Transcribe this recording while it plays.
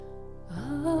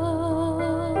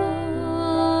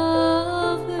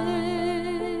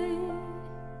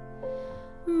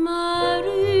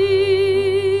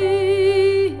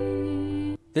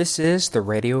This is the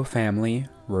Radio Family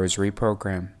Rosary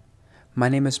Program. My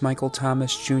name is Michael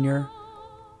Thomas Jr.,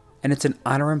 and it's an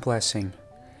honor and blessing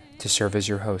to serve as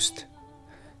your host.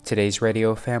 Today's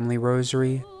Radio Family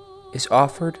Rosary is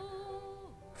offered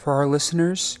for our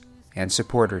listeners and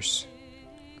supporters.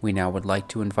 We now would like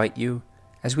to invite you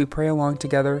as we pray along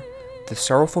together the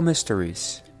sorrowful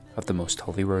mysteries of the Most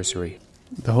Holy Rosary.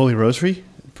 The Holy Rosary,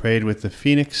 prayed with the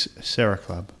Phoenix Sarah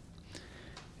Club.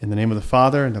 In the name of the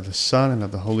Father, and of the Son, and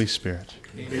of the Holy Spirit.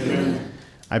 Amen.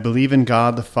 I believe in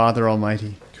God, the Father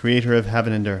Almighty, creator of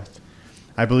heaven and earth.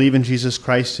 I believe in Jesus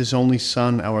Christ, his only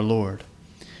Son, our Lord.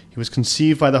 He was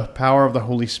conceived by the power of the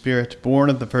Holy Spirit, born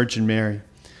of the Virgin Mary,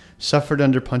 suffered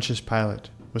under Pontius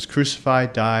Pilate, was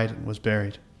crucified, died, and was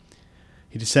buried.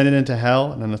 He descended into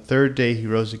hell, and on the third day he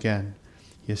rose again.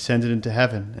 He ascended into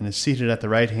heaven, and is seated at the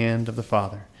right hand of the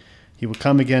Father. He will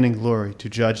come again in glory to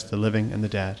judge the living and the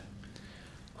dead.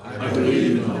 I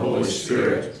believe in the Holy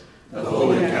Spirit, the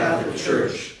Holy Catholic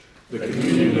Church, the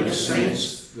communion of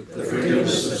saints, the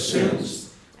forgiveness of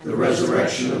sins, the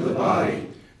resurrection of the body,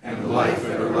 and life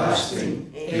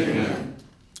everlasting. Amen.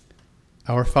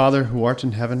 Our Father, who art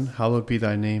in heaven, hallowed be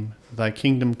thy name. Thy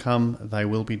kingdom come, thy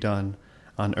will be done,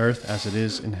 on earth as it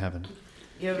is in heaven.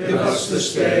 Give us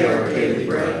this day our daily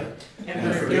bread,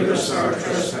 and forgive us our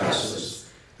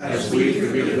trespasses, as we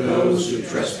forgive those who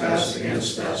trespass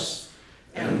against us.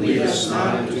 And lead us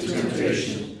not into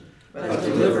temptation, but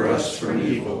deliver us from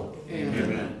evil.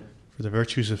 Amen. For the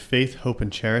virtues of faith, hope,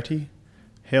 and charity,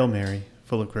 Hail Mary,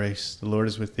 full of grace, the Lord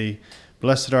is with thee.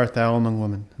 Blessed art thou among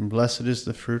women, and blessed is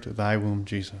the fruit of thy womb,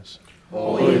 Jesus.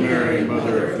 Holy Mary,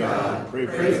 Mother of God, pray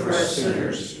for us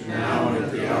sinners, now and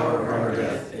at the hour of our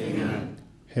death. Amen.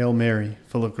 Hail Mary,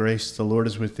 full of grace, the Lord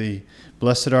is with thee.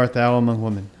 Blessed art thou among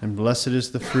women, and blessed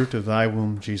is the fruit of thy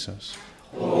womb, Jesus.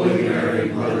 Holy Mary,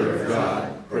 Mother of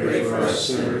God, pray for us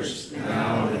sinners,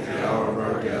 now and at the hour of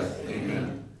our death.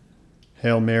 Amen.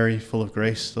 Hail Mary, full of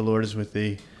grace, the Lord is with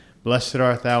thee. Blessed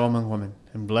art thou among women,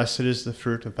 and blessed is the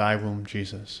fruit of thy womb,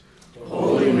 Jesus.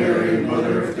 Holy Mary,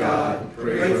 Mother of God,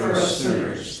 pray for us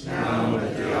sinners, now and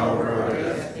at the hour of our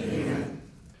death. Amen.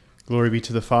 Glory be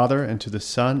to the Father, and to the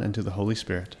Son, and to the Holy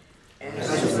Spirit.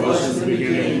 As it was in the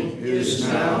beginning, is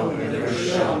now, and ever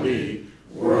shall be,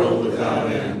 world without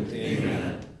end.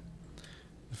 Amen.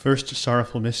 The first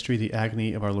sorrowful mystery, the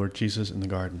agony of our Lord Jesus in the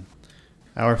garden.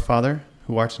 Our Father,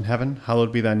 who art in heaven,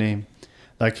 hallowed be thy name.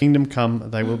 Thy kingdom come,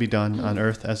 thy will be done, on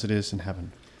earth as it is in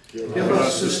heaven. Give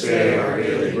us this day our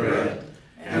daily bread,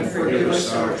 and forgive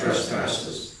us our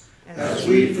trespasses, as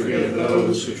we forgive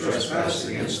those who trespass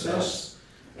against us.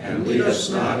 And lead us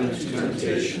not into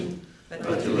temptation,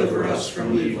 but deliver us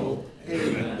from evil.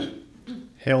 Amen.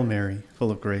 Hail Mary, full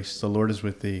of grace, the Lord is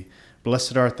with thee.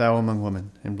 Blessed art thou among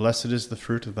women, and blessed is the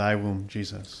fruit of thy womb,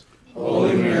 Jesus.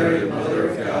 Holy Mary, Mother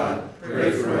of God,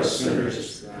 pray for us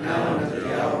sinners, now and at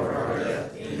the hour of our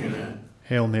death. Amen.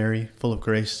 Hail Mary, full of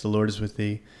grace, the Lord is with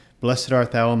thee. Blessed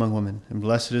art thou among women, and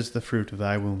blessed is the fruit of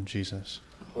thy womb, Jesus.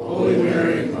 Holy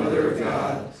Mary, Mother of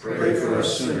God, pray for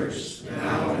us sinners,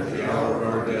 now and at the hour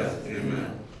of our death.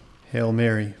 Amen. Hail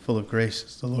Mary, full of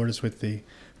grace, the Lord is with thee.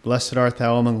 Blessed art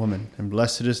thou among women, and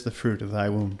blessed is the fruit of thy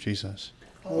womb, Jesus.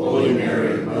 Holy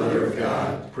Mary, Mother of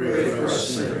God, pray for us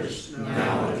sinners,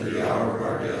 now and at the hour of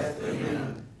our death.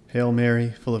 Amen. Hail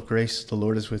Mary, full of grace, the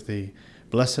Lord is with thee.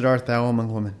 Blessed art thou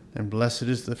among women, and blessed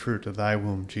is the fruit of thy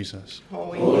womb, Jesus.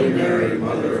 Holy Mary,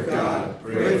 Mother of God,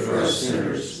 pray for us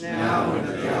sinners, now and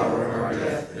at the hour of our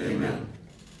death. Amen.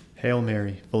 Hail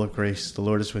Mary, full of grace, the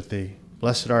Lord is with thee.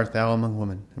 Blessed art thou among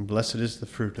women, and blessed is the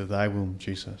fruit of thy womb,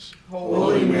 Jesus.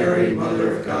 Holy Mary,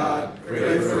 Mother of God,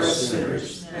 pray for us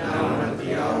sinners, now and at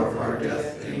the hour of our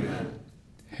death. Amen.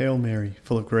 Hail Mary,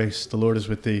 full of grace, the Lord is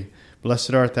with thee.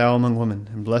 Blessed art thou among women,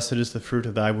 and blessed is the fruit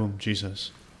of thy womb,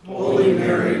 Jesus. Holy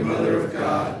Mary, Mother of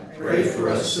God, pray for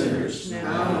us sinners,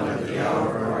 now and at the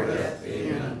hour of our death.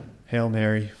 Amen. Hail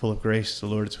Mary, full of grace, the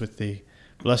Lord is with thee.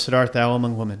 Blessed art thou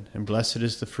among women, and blessed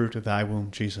is the fruit of thy womb,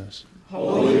 Jesus.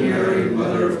 Holy Mary,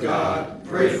 Mother of God,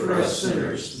 pray for us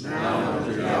sinners, now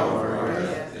and at the hour of our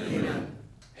death. Amen.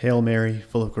 Hail Mary,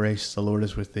 full of grace, the Lord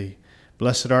is with thee.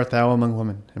 Blessed art thou among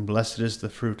women, and blessed is the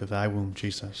fruit of thy womb,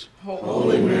 Jesus.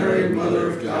 Holy Mary,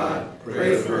 Mother of God,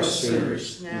 pray for us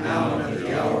sinners, now and at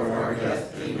the hour of our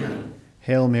death. Amen.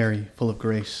 Hail Mary, full of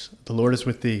grace, the Lord is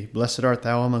with thee. Blessed art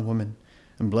thou among women,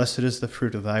 and blessed is the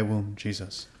fruit of thy womb,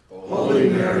 Jesus. Holy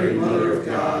Mary, Mother of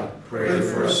God, pray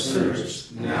for us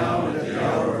sinners, now and at the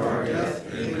hour of our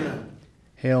death. Amen.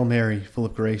 Hail Mary, full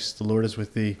of grace, the Lord is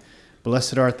with thee.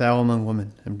 Blessed art thou among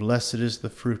women, and blessed is the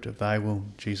fruit of thy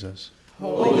womb, Jesus.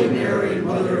 Holy Mary,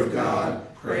 Mother of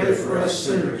God, pray for us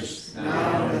sinners,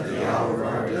 now and at the hour of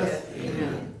our death.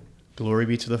 Amen. Glory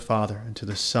be to the Father, and to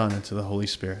the Son, and to the Holy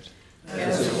Spirit.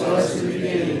 As it was in the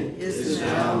beginning, is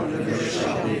now, and ever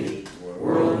shall be,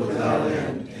 world without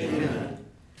end. Amen.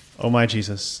 O my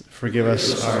Jesus, forgive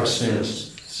us our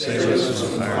sins, save us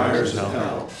from the fires of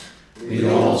hell. Lead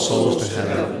all souls to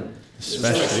heaven,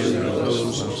 especially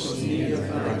those most in need of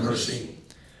thy mercy.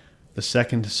 The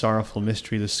second sorrowful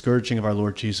mystery, the scourging of our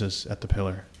Lord Jesus at the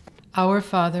pillar. Our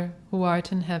Father, who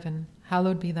art in heaven,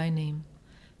 hallowed be thy name.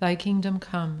 Thy kingdom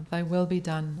come, thy will be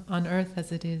done, on earth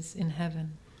as it is in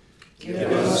heaven.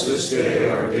 Give us this day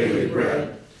our daily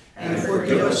bread, and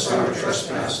forgive us our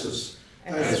trespasses,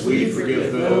 as we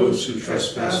forgive those who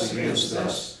trespass against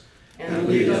us. And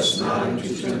lead us not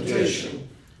into temptation,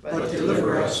 but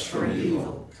deliver us from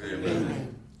evil.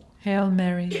 Amen. Hail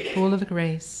Mary, full of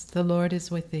grace, the Lord is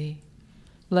with thee.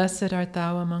 Blessed art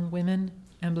thou among women,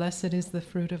 and blessed is the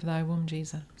fruit of thy womb,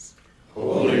 Jesus.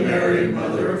 Holy Mary,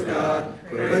 Mother of God,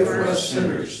 pray for us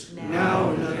sinners,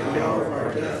 now and at the hour of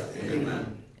our death.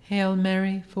 Amen. Hail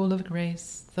Mary, full of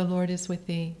grace, the Lord is with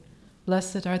thee.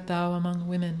 Blessed art thou among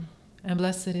women, and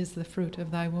blessed is the fruit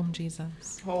of thy womb,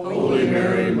 Jesus. Holy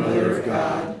Mary, Mother of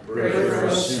God, pray for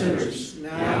us sinners,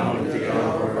 now and at the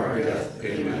hour of our death.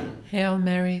 Amen. Hail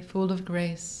Mary, full of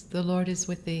grace, the Lord is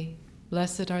with thee.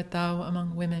 Blessed art thou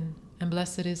among women, and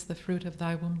blessed is the fruit of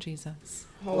thy womb, Jesus.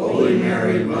 Holy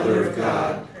Mary, Mother of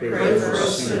God, pray for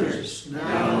us sinners,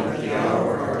 now and at the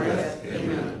hour of our death.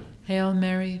 Amen. Hail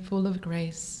Mary, full of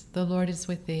grace, the Lord is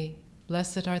with thee.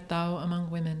 Blessed art thou among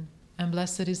women, and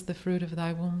blessed is the fruit of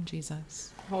thy womb,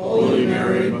 Jesus. Holy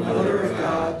Mary, Mother of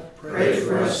God, pray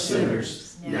for us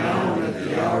sinners, now and at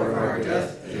the hour of our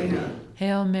death. Amen.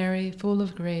 Hail Mary, full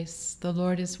of grace, the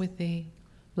Lord is with thee.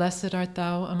 Blessed art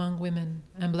thou among women,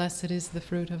 and blessed is the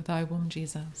fruit of thy womb,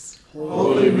 Jesus.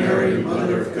 Holy Mary,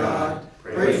 Mother of God,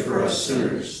 pray for us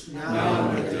sinners, now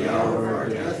and at the hour of our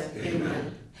death.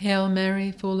 Amen. Hail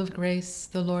Mary, full of grace,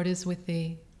 the Lord is with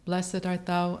thee. Blessed art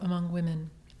thou among women,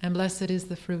 and blessed is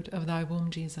the fruit of thy womb,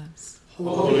 Jesus.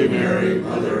 Holy Mary,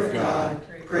 Mother of God,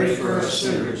 pray for us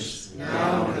sinners,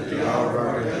 now and at the hour of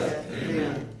our death.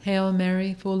 Amen. Hail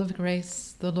Mary, full of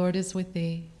grace, the Lord is with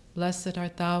thee. Blessed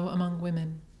art thou among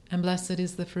women, and blessed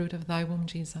is the fruit of thy womb,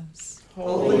 Jesus.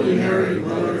 Holy Mary,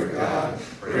 Mother of God,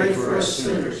 pray for us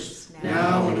sinners,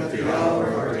 now and at the hour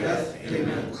of our death.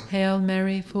 Amen. Hail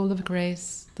Mary, full of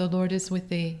grace, the Lord is with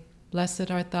thee. Blessed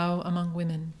art thou among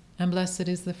women, and blessed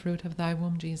is the fruit of thy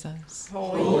womb, Jesus.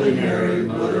 Holy Mary,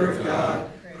 Mother of God,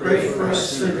 pray for us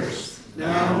sinners,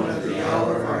 now and at the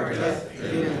hour of our death.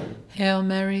 Amen. Hail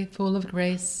Mary, full of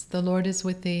grace, the Lord is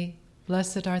with thee.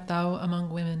 Blessed art thou among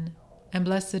women, and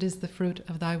blessed is the fruit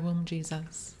of thy womb,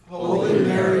 Jesus. Holy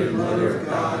Mary, Mother of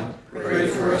God, pray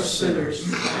for us sinners,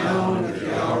 now and at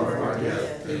the hour of our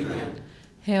death. Amen.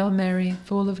 Hail Mary,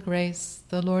 full of grace,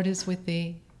 the Lord is with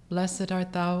thee. Blessed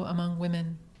art thou among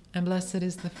women, and blessed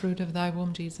is the fruit of thy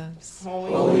womb, Jesus.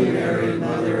 Holy Mary,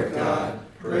 Mother of God,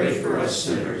 pray for us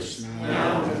sinners,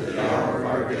 now and at the hour of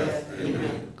our death.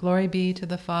 Amen. Glory be to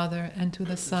the Father, and to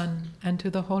the Son, and to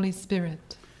the Holy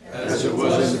Spirit. As it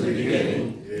was in the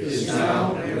beginning, is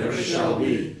now, and ever shall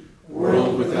be,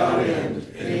 world without end.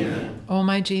 Amen. O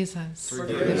my Jesus,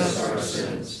 Forgive us our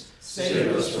sins,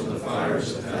 save us from the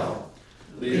fires of hell.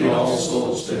 Lead all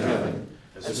souls to heaven,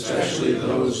 especially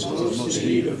those most in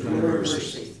need of your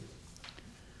mercy.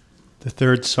 The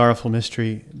third sorrowful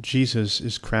mystery, Jesus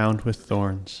is crowned with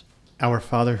thorns. Our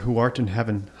Father, who art in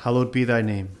heaven, hallowed be thy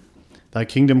name. Thy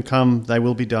kingdom come, thy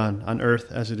will be done, on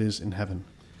earth as it is in heaven.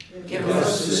 Give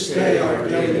us this day our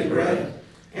daily bread,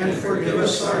 and forgive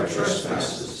us our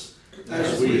trespasses,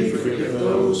 as we forgive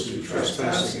those who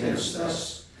trespass against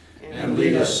us. And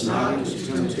lead us not into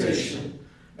temptation,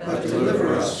 but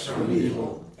deliver us from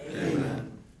evil.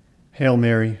 Amen. Hail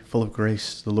Mary, full of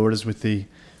grace, the Lord is with thee.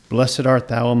 Blessed art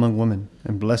thou among women,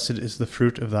 and blessed is the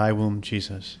fruit of thy womb,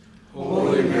 Jesus.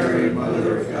 Holy Mary,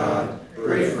 Mother of God,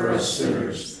 pray for us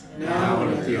sinners, now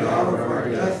and at the hour of our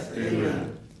death.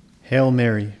 Amen. Hail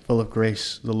Mary, full of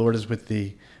grace, the Lord is with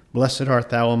thee. Blessed art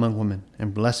thou among women,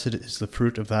 and blessed is the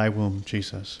fruit of thy womb,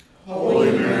 Jesus.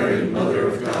 Holy Mary, Mother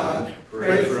of God,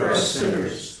 pray for us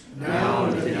sinners, now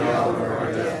and at the hour of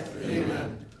our death.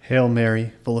 Amen. Hail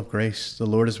Mary, full of grace, the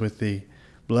Lord is with thee.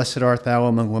 Blessed art thou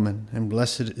among women, and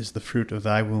blessed is the fruit of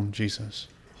thy womb, Jesus.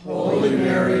 Holy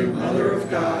Mary, Mother of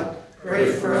God, pray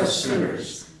for us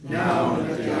sinners, now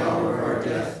and at the hour of our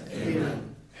death.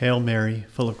 Amen. Hail Mary,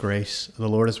 full of grace, the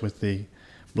Lord is with thee.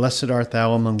 Blessed art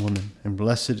thou among women, and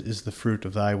blessed is the fruit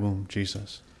of thy womb,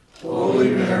 Jesus. Holy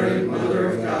Mary,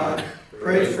 Mother of God,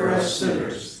 pray for us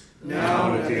sinners,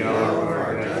 now and at the hour of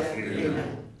our death.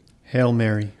 Amen. Hail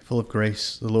Mary, full of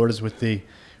grace, the Lord is with thee.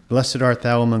 Blessed art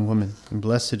thou among women, and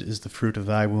blessed is the fruit of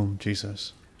thy womb,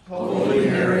 Jesus. Holy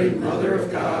Mary, Mother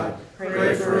of God,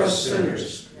 pray for us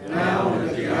sinners, now and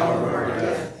at the hour of our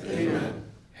death. Amen.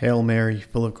 Hail Mary,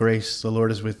 full of grace, the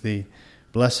Lord is with thee.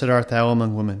 Blessed art thou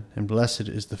among women, and blessed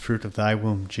is the fruit of thy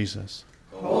womb, Jesus.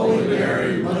 Holy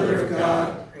Mary, Mother of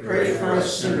God, pray for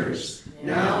us sinners,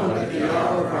 now and at the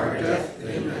hour of our death.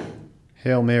 Amen.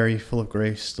 Hail Mary, full of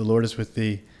grace, the Lord is with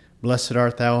thee. Blessed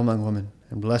art thou among women,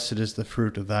 and blessed is the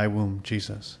fruit of thy womb,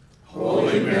 Jesus.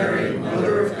 Holy Mary,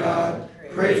 Mother of God,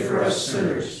 pray for us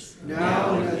sinners,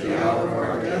 now and at the hour of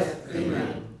our death.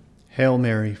 Amen. Hail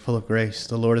Mary, full of grace,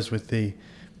 the Lord is with thee.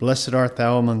 Blessed art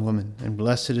thou among women, and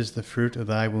blessed is the fruit of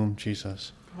thy womb,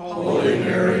 Jesus. Holy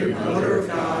Mary, Mother of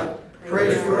God,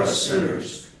 pray for us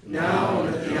sinners, now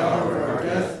and at the hour of our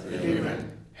death.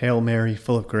 Amen. Hail Mary,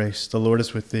 full of grace, the Lord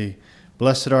is with thee.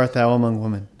 Blessed art thou among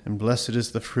women, and blessed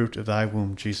is the fruit of thy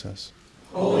womb, Jesus.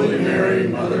 Holy Mary,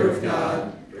 Mother of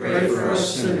God, pray for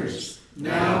us sinners,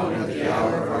 now and at the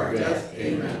hour of our death.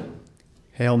 Amen.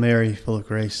 Hail Mary, full of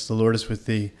grace, the Lord is with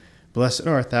thee. Blessed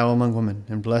art thou among women,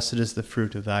 and blessed is the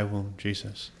fruit of thy womb,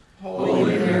 Jesus.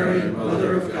 Holy Mary,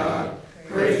 Mother of God,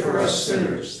 pray for us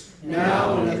sinners,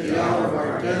 now and at the hour of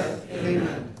our death.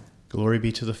 Amen. Glory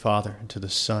be to the Father, and to the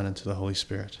Son, and to the Holy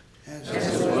Spirit.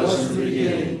 As it was in the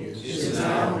beginning, is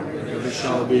now, and ever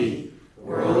shall be,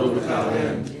 world without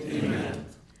end. Amen.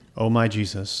 O my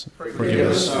Jesus,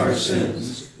 Forgive us our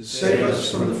sins, save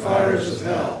us from the fires of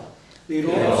hell, lead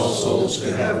all souls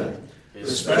to heaven,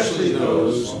 especially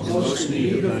those most in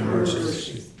need of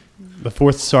mercy. the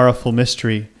fourth sorrowful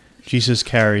mystery, Jesus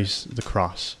carries the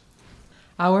cross.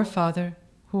 Our Father,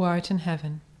 who art in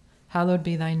heaven, hallowed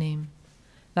be thy name.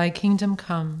 Thy kingdom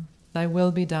come, thy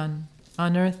will be done,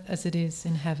 on earth as it is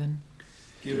in heaven.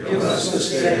 Give us this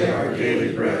day our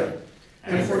daily bread,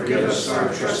 and forgive us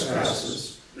our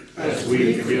trespasses, as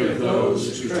we forgive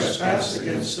those who trespass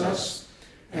against us.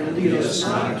 And lead us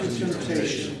not into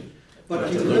temptation,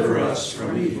 but deliver us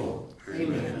from evil.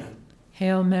 Amen.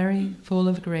 Hail Mary, full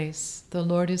of grace, the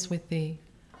Lord is with thee.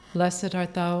 Blessed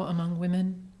art thou among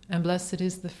women, and blessed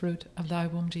is the fruit of thy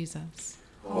womb, Jesus.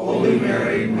 Holy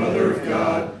Mary, Mother of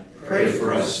God, pray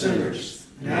for us sinners,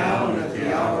 now and at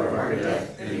the hour of our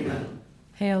death. Amen.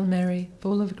 Hail Mary,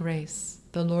 full of grace,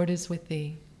 the Lord is with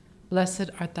thee. Blessed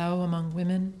art thou among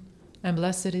women, and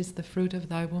blessed is the fruit of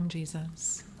thy womb,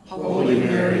 Jesus. Holy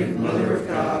Mary, Mother of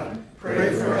God,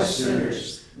 pray for us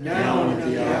sinners, now and at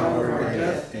the hour of our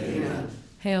death. Amen.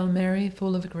 Hail Mary,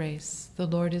 full of grace, the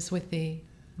Lord is with thee.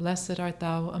 Blessed art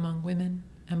thou among women,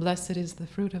 and blessed is the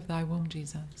fruit of thy womb,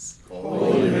 Jesus.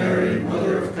 Holy Mary,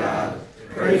 Mother of God,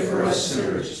 pray for us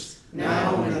sinners,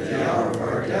 now and at the hour of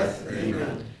our death.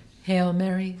 Amen. Hail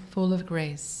Mary, full of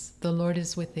grace, the Lord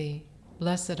is with thee.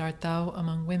 Blessed art thou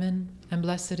among women, and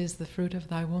blessed is the fruit of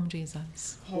thy womb,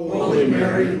 Jesus. Holy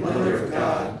Mary, Mother of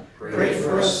God, pray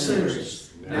for us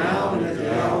sinners, now and at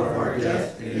the hour of our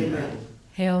death. Amen.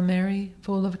 Hail Mary,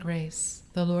 full of grace,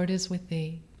 the Lord is with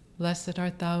thee. Blessed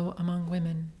art thou among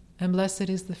women, and blessed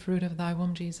is the fruit of thy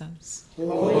womb, Jesus.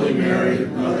 Holy Mary,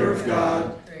 Mother of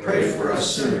God, pray for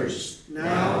us sinners,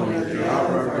 now and at the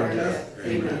hour of our death.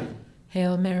 Amen.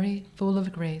 Hail Mary, full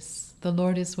of grace, the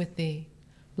Lord is with thee.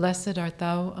 Blessed art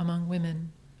thou among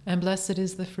women, and blessed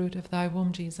is the fruit of thy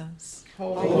womb, Jesus.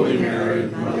 Holy Mary,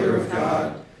 Mother of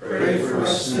God, pray for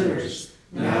us sinners,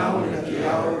 now and at the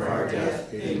hour of our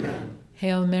death. Amen.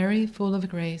 Hail Mary, full of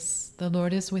grace, the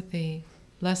Lord is with thee.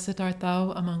 Blessed art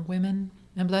thou among women,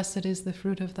 and blessed is the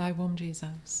fruit of thy womb,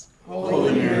 Jesus.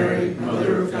 Holy Mary,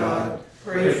 Mother of God,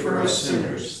 pray for us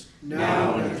sinners,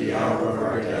 now and at the hour of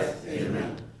our death.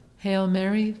 Amen. Hail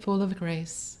Mary, full of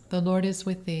grace, the Lord is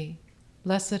with thee.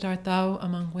 Blessed art thou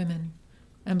among women,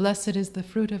 and blessed is the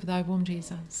fruit of thy womb,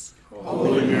 Jesus.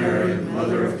 Holy Mary,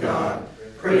 Mother of God,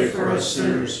 pray for us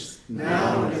sinners,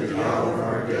 now and at the hour of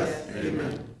our death.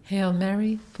 Amen. Hail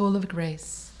Mary, full of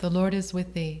grace, the Lord is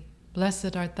with thee.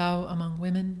 Blessed art thou among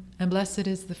women, and blessed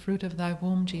is the fruit of thy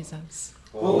womb, Jesus.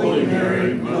 Holy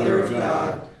Mary, Mother of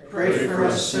God, pray for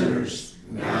us sinners,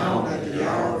 now and at the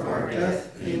hour of our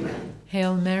death. Amen.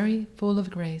 Hail Mary, full of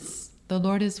grace, the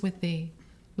Lord is with thee.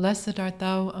 Blessed art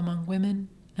thou among women,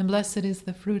 and blessed is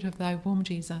the fruit of thy womb,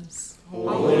 Jesus.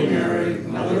 Holy Mary,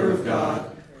 Mother of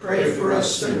God, pray for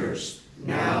us sinners,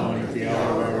 now and at the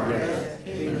hour of our death.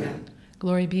 Amen.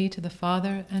 Glory be to the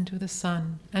Father, and to the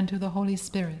Son, and to the Holy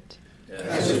Spirit.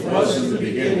 As it was in the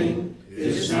beginning,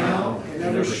 is now, and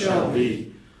ever shall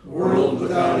be, world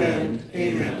without end.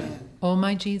 Amen. O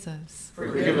my Jesus,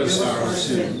 Forgive us our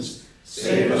sins,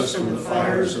 save us from the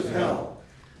fires of hell,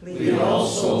 lead all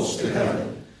souls to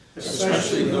heaven,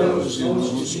 especially those in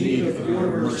most need of your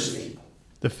mercy.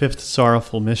 The fifth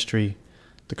sorrowful mystery,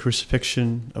 the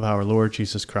crucifixion of our Lord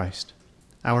Jesus Christ.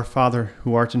 Our Father,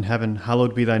 who art in heaven,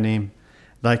 hallowed be thy name.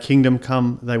 Thy kingdom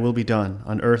come, thy will be done,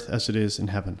 on earth as it is in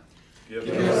heaven. Give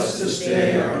us this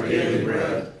day our daily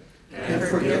bread, and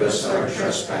forgive us our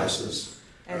trespasses,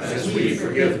 as we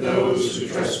forgive those who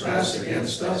trespass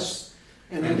against us.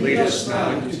 And lead us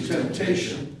not into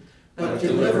temptation, but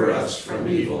deliver us from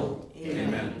evil.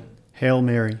 Amen. Hail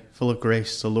Mary, full of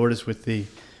grace, the Lord is with thee.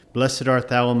 Blessed art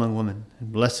thou among women,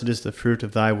 and blessed is the fruit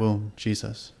of thy womb,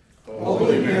 Jesus.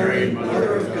 Holy Mary,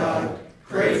 Mother of God,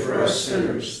 pray for us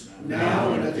sinners,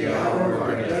 now and at the hour of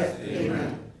our death.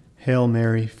 Amen. Hail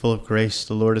Mary, full of grace,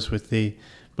 the Lord is with thee.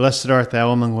 Blessed art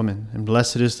thou among women, and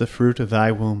blessed is the fruit of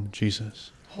thy womb,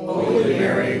 Jesus. Holy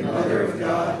Mary, Mother of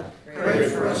God, pray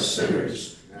for us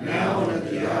sinners, now and at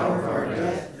the hour of our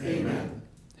death. Amen.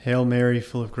 Hail Mary,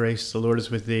 full of grace, the Lord is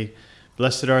with thee.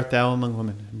 Blessed art thou among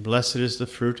women, and blessed is the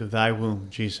fruit of thy womb,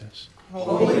 Jesus.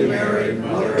 Holy Mary,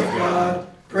 Mother of God,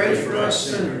 pray for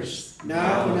us sinners,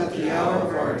 now and at the hour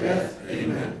of our death.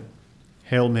 Amen.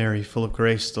 Hail Mary, full of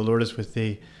grace, the Lord is with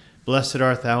thee. Blessed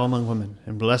art thou among women,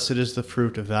 and blessed is the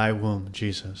fruit of thy womb,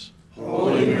 Jesus.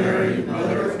 Holy Mary,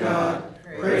 Mother of God,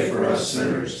 pray for us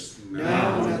sinners,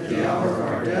 now and at the hour of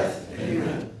our death.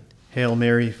 Amen. Hail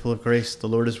Mary, full of grace, the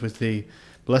Lord is with thee.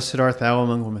 Blessed art thou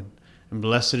among women, and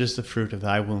blessed is the fruit of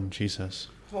thy womb, Jesus.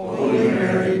 Holy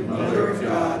Mary, Mother of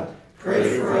God,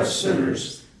 pray for us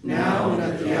sinners, now and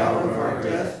at the hour of our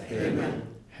death. Amen.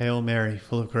 Hail Mary,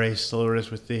 full of grace, the Lord is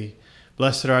with thee.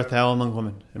 Blessed art thou among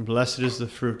women, and blessed is the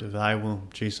fruit of thy womb,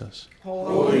 Jesus.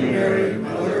 Holy Mary,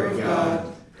 Mother of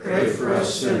God, pray for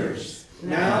us sinners,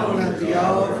 now and at the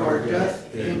hour of our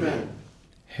death. Amen.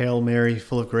 Hail Mary,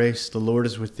 full of grace, the Lord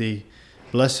is with thee.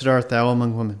 Blessed art thou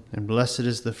among women, and blessed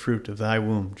is the fruit of thy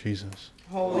womb, Jesus.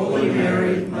 Holy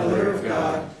Mary, Mother of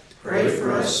God, pray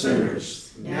for us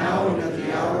sinners, now and at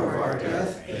the hour of our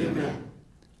death. Amen.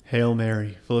 Hail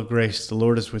Mary, full of grace, the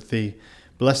Lord is with thee.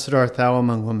 Blessed art thou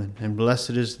among women, and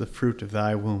blessed is the fruit of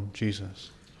thy womb,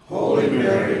 Jesus. Holy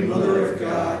Mary, Mother of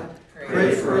God,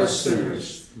 pray for us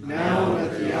sinners, now and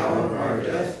at the hour of our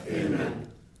death. Amen.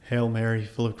 Hail Mary,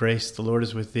 full of grace, the Lord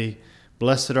is with thee.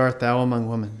 Blessed art thou among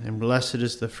women, and blessed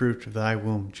is the fruit of thy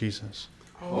womb, Jesus.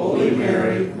 Holy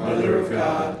Mary, Mother of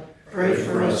God, pray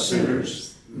for us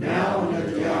sinners, now and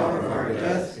at the hour of our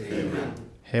death. Amen.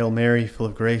 Hail Mary, full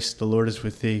of grace, the Lord is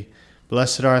with thee.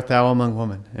 Blessed art thou among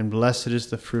women, and blessed is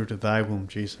the fruit of thy womb,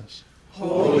 Jesus.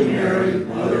 Holy Mary,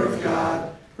 Mother of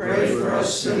God, pray for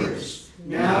us sinners,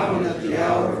 now and at the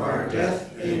hour of our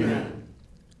death. Amen.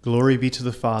 Glory be to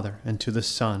the Father, and to the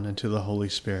Son, and to the Holy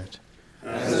Spirit.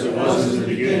 As it was in the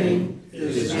beginning,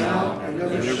 is now, and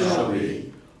ever shall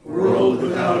be, world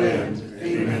without end.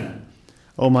 Amen.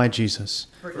 O my Jesus,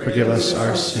 forgive us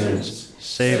our sins,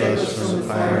 save us from the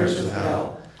fires of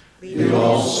hell, lead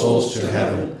all souls to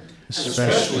heaven,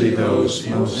 especially those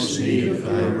most in need of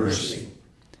thy mercy.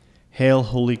 Hail,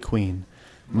 Holy Queen,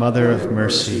 Mother of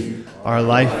mercy, our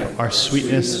life, our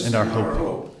sweetness, and our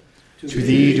hope. To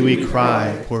thee do we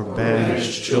cry, poor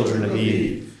banished children of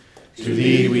Eve. To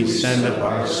thee we send up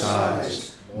our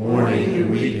sighs, mourning and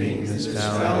weeping in this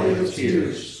valley of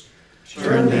tears.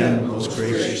 Turn then, most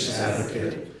gracious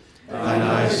Advocate, thine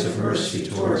eyes of mercy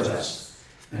towards us,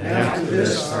 and after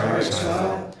this our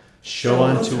exile, show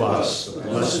unto us the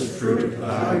blessed fruit of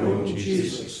thy womb,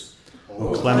 Jesus.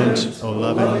 O clement, O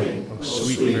loving, O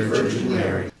sweet Virgin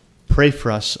Mary, pray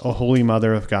for us, O Holy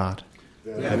Mother of God,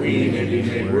 that we may be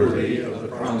made worthy of the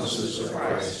promises of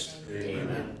Christ.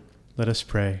 Amen. Let us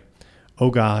pray. O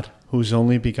God, whose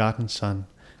only begotten Son,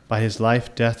 by his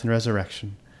life, death, and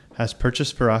resurrection, has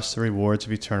purchased for us the rewards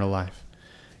of eternal life,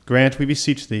 grant, we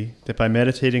beseech thee, that by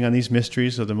meditating on these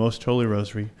mysteries of the most holy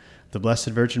Rosary of the Blessed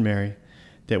Virgin Mary,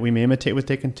 that we may imitate what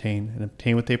they contain and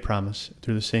obtain what they promise,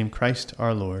 through the same Christ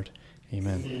our Lord.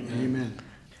 Amen. Amen.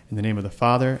 In the name of the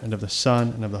Father, and of the Son,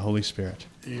 and of the Holy Spirit.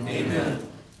 Amen.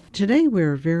 Today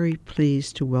we're very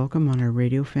pleased to welcome on our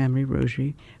Radio Family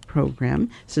Rosary program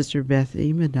Sister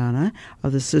Bethany Madonna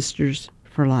of the Sisters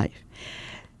for Life.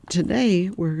 Today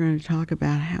we're going to talk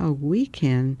about how we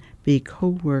can be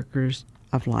co-workers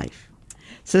of life.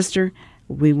 Sister,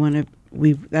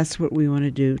 that's what we want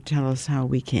to do. Tell us how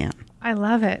we can. I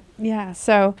love it. Yeah.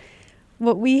 So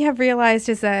what we have realized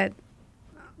is that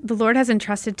the Lord has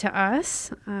entrusted to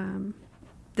us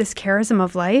this charism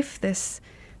of life, this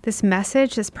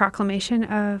message, this proclamation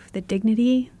of the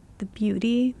dignity, the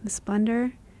beauty, the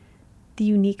splendor, the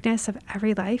uniqueness of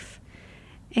every life.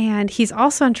 And he's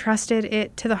also entrusted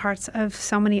it to the hearts of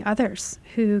so many others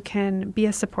who can be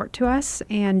a support to us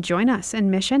and join us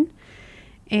in mission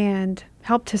and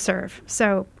help to serve.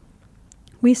 So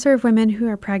We serve women who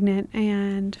are pregnant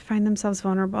and find themselves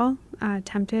vulnerable,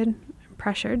 tempted,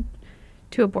 pressured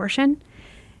to abortion.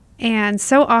 And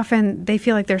so often they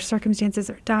feel like their circumstances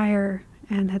are dire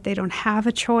and that they don't have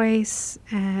a choice.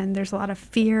 And there's a lot of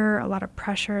fear, a lot of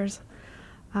pressures,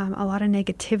 a lot of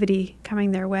negativity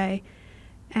coming their way.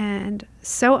 And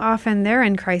so often they're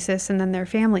in crisis, and then their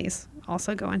families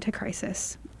also go into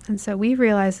crisis. And so we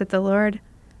realize that the Lord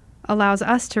allows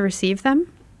us to receive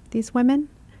them, these women,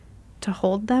 to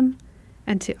hold them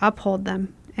and to uphold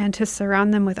them and to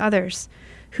surround them with others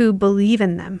who believe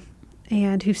in them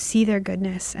and who see their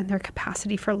goodness and their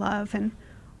capacity for love and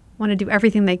want to do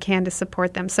everything they can to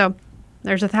support them. So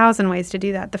there's 1,000 ways to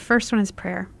do that. The first one is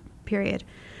prayer, period.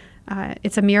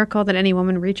 It's a miracle that any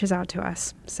woman reaches out to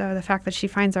us. So the fact that she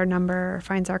finds our number or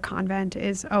finds our convent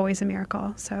is always a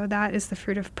miracle. So that is the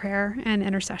fruit of prayer and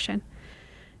intercession,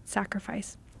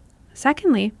 sacrifice.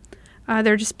 Secondly,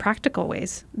 there are just practical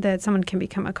ways that someone can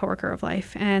become a coworker of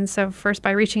life. And so first,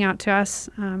 by reaching out to us,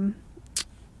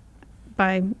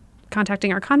 by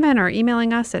contacting our convent or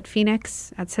emailing us at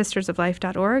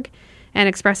phoenix@sistersoflife.org and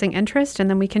expressing interest, and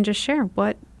then we can just share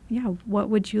what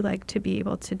would you like to be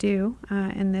able to do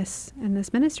in this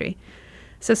ministry.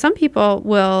 So some people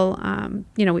will,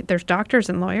 there's doctors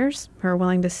and lawyers who are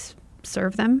willing to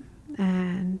serve them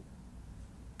and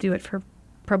do it for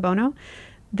pro bono.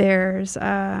 There's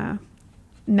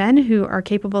men who are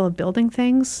capable of building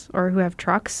things or who have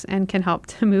trucks and can help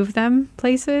to move them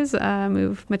places,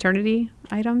 move maternity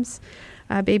items,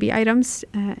 baby items,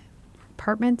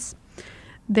 apartments.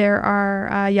 There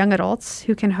are young adults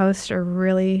who can host a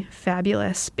really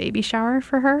fabulous baby shower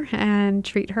for her and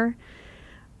treat her,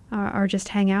 or just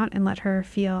hang out and let her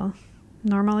feel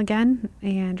normal again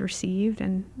and received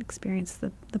and experience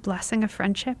the blessing of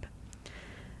friendship.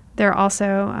 There are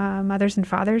also mothers and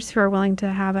fathers who are willing to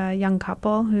have a young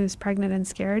couple who's pregnant and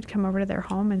scared come over to their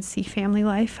home and see family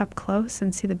life up close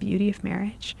and see the beauty of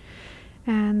marriage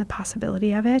and the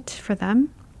possibility of it for them.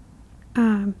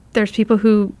 There's people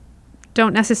who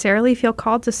don't necessarily feel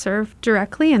called to serve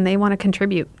directly, and they want to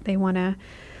contribute. They want to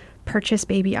purchase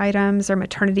baby items or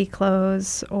maternity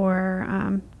clothes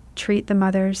or treat the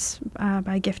mothers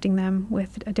by gifting them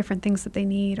with different things that they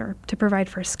need, or to provide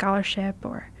for a scholarship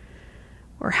or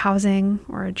housing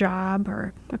or a job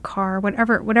or a car,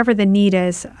 whatever the need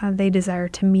is. They desire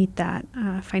to meet that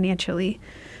financially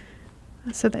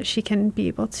so that she can be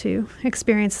able to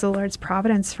experience the Lord's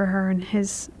providence for her and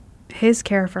his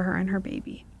care for her and her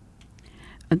baby.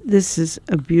 This is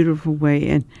a beautiful way,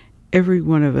 and every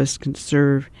one of us can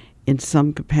serve in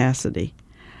some capacity.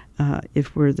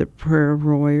 If we're the prayer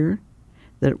warrior,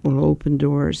 that will open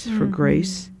doors for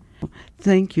grace.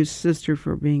 Thank you, Sister,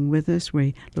 for being with us.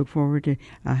 We look forward to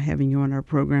having you on our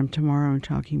program tomorrow and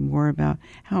talking more about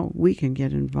how we can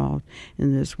get involved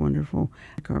in this wonderful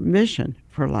mission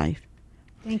for life.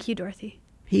 Thank you, Dorothy.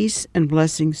 Peace and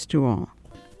blessings to all.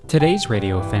 Today's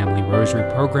Radio Family Rosary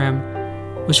program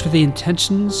was for the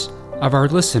intentions of our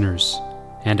listeners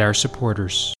and our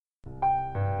supporters.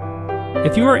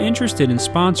 If you are interested in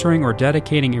sponsoring or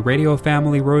dedicating a Radio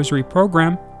Family Rosary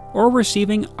program or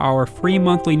receiving our free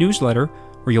monthly newsletter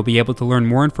where you'll be able to learn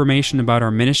more information about our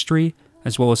ministry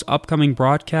as well as upcoming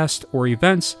broadcasts or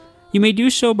events, you may do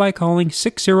so by calling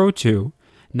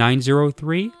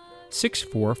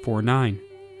 602-903-6449.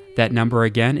 That number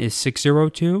again is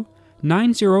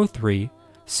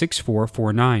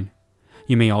 602-903-6449.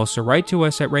 You may also write to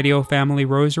us at Radio Family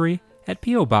Rosary at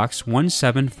P.O. Box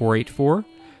 17484,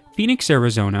 Phoenix,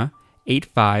 Arizona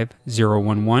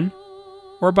 85011,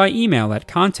 or by email at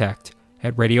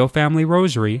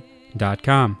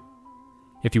contact@radiofamilyrosary.com.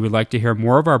 If you would like to hear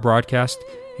more of our broadcast,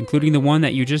 including the one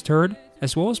that you just heard,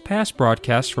 as well as past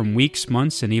broadcasts from weeks,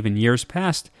 months, and even years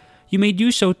past, you may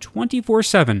do so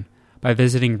 24/7 by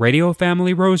visiting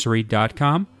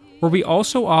radiofamilyrosary.com, where we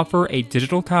also offer a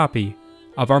digital copy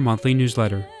of our monthly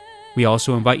newsletter. We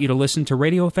also invite you to listen to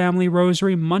Radio Family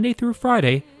Rosary Monday through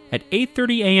Friday at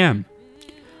 8:30 a.m.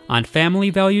 on Family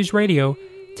Values Radio,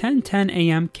 1010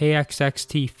 a.m.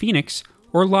 KXXT Phoenix,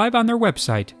 or live on their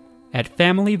website at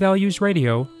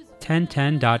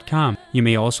familyvaluesradio1010.com. You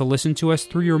may also listen to us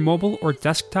through your mobile or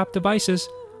desktop devices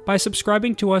by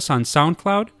subscribing to us on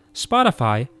SoundCloud,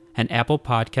 Spotify, and Apple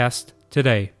Podcasts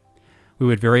today. We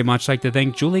would very much like to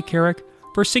thank Julie Carrick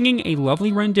for singing a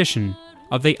lovely rendition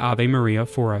of the Ave Maria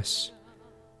for us.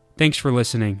 Thanks for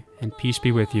listening, and peace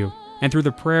be with you. And through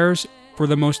the prayers for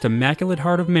the most Immaculate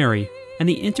Heart of Mary and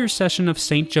the intercession of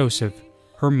Saint Joseph,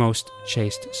 her most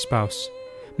chaste spouse,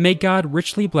 may God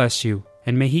richly bless you,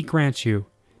 and may He grant you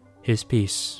His peace.